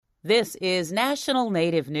This is National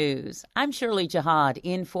Native News. I'm Shirley Jihad,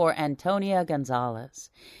 in for Antonia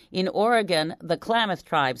Gonzalez. In Oregon, the Klamath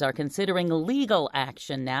tribes are considering legal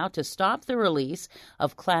action now to stop the release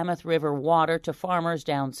of Klamath River water to farmers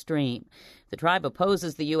downstream. The tribe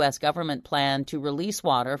opposes the U.S. government plan to release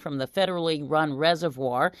water from the federally run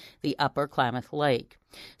reservoir, the Upper Klamath Lake.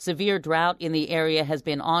 Severe drought in the area has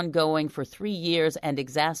been ongoing for 3 years and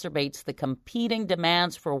exacerbates the competing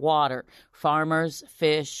demands for water, farmers,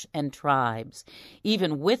 fish, and tribes.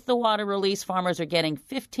 Even with the water release, farmers are getting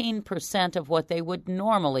 15% of what they would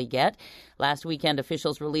normally get. Last weekend,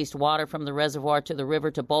 officials released water from the reservoir to the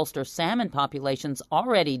river to bolster salmon populations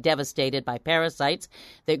already devastated by parasites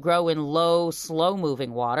that grow in low,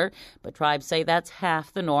 slow-moving water, but tribes say that's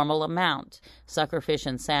half the normal amount. Suckerfish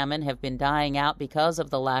and salmon have been dying out because of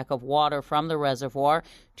the lack of water from the reservoir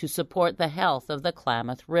to support the health of the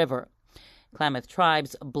Klamath River. Klamath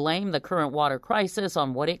tribes blame the current water crisis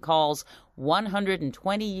on what it calls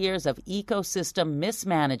 120 years of ecosystem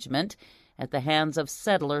mismanagement at the hands of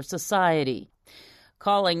settler society.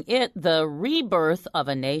 Calling it the rebirth of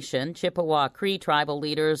a nation, Chippewa Cree tribal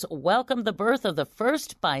leaders welcomed the birth of the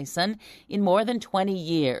first bison in more than 20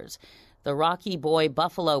 years. The Rocky Boy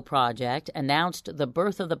Buffalo Project announced the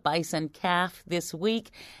birth of the bison calf this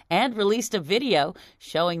week and released a video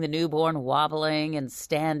showing the newborn wobbling and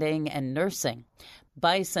standing and nursing.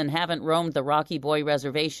 Bison haven't roamed the Rocky Boy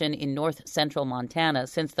Reservation in north-central Montana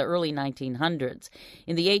since the early 1900s.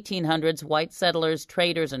 In the 1800s, white settlers,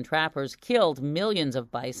 traders, and trappers killed millions of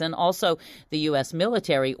bison. Also, the U.S.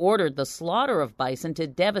 military ordered the slaughter of bison to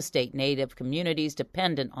devastate native communities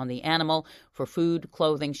dependent on the animal for food,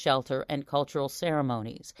 clothing, shelter, and cultural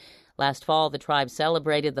ceremonies. Last fall, the tribe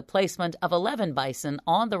celebrated the placement of 11 bison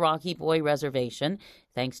on the Rocky Boy Reservation,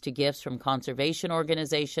 thanks to gifts from conservation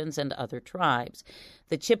organizations and other tribes.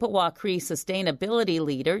 The Chippewa Cree sustainability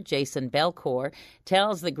leader, Jason Belcourt,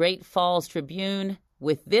 tells the Great Falls Tribune,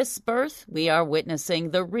 "With this birth, we are witnessing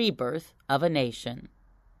the rebirth of a nation."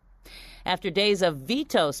 After days of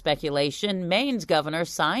veto speculation, Maine's governor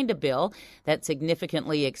signed a bill that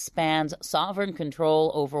significantly expands sovereign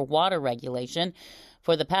control over water regulation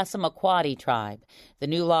for the Passamaquoddy tribe. The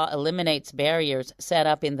new law eliminates barriers set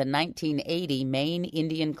up in the 1980 Maine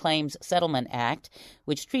Indian Claims Settlement Act,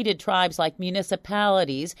 which treated tribes like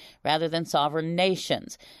municipalities rather than sovereign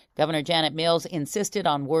nations. Governor Janet Mills insisted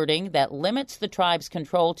on wording that limits the tribe's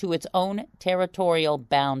control to its own territorial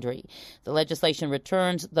boundary. The legislation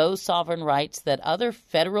returns those sovereign rights that other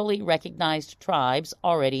federally recognized tribes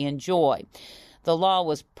already enjoy. The law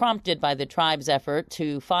was prompted by the tribe's effort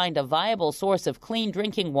to find a viable source of clean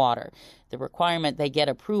drinking water. The requirement they get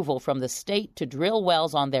approval from the state to drill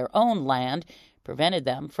wells on their own land prevented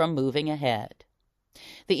them from moving ahead.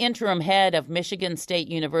 The interim head of Michigan State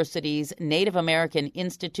University's Native American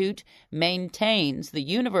Institute maintains the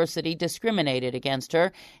university discriminated against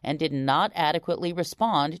her and did not adequately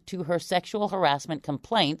respond to her sexual harassment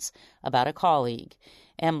complaints about a colleague.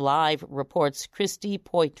 MLive reports Christy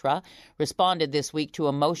Poitra responded this week to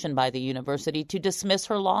a motion by the university to dismiss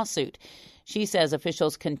her lawsuit. She says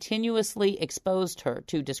officials continuously exposed her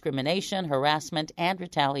to discrimination, harassment, and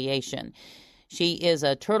retaliation. She is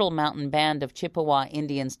a Turtle Mountain Band of Chippewa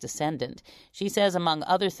Indians descendant. She says, among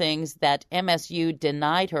other things, that MSU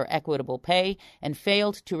denied her equitable pay and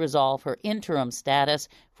failed to resolve her interim status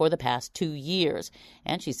for the past 2 years.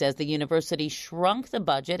 And she says the university shrunk the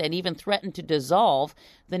budget and even threatened to dissolve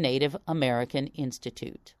the Native American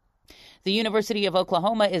Institute. The University of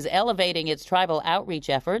Oklahoma is elevating its tribal outreach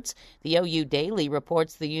efforts. The OU Daily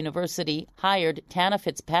reports the university hired Tana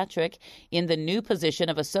Fitzpatrick in the new position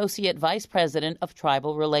of Associate Vice President of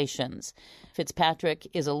Tribal Relations. Fitzpatrick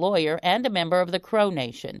is a lawyer and a member of the Crow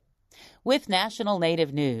Nation. With National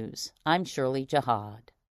Native News, I'm Shirley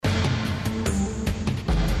Jihad.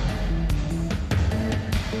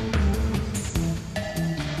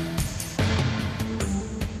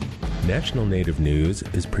 National Native News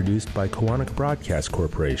is produced by Koahnic Broadcast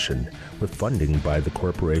Corporation with funding by the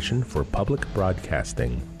Corporation for Public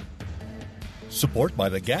Broadcasting. Support by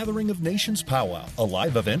the Gathering of Nations Powwow, a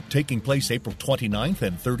live event taking place April 29th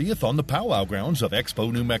and 30th on the Powwow grounds of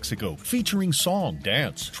Expo, New Mexico, featuring song,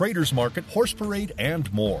 dance, traders market, horse parade,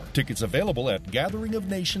 and more. Tickets available at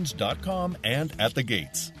gatheringofnations.com and at the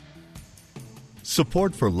gates.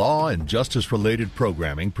 Support for law and justice-related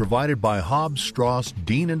programming provided by Hobbs, Strauss,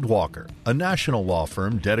 Dean & Walker, a national law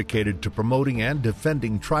firm dedicated to promoting and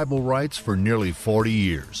defending tribal rights for nearly 40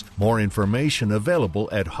 years. More information available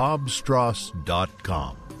at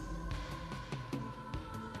hobbsstrauss.com.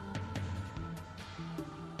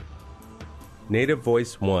 Native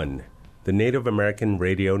Voice One, the Native American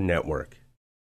Radio Network.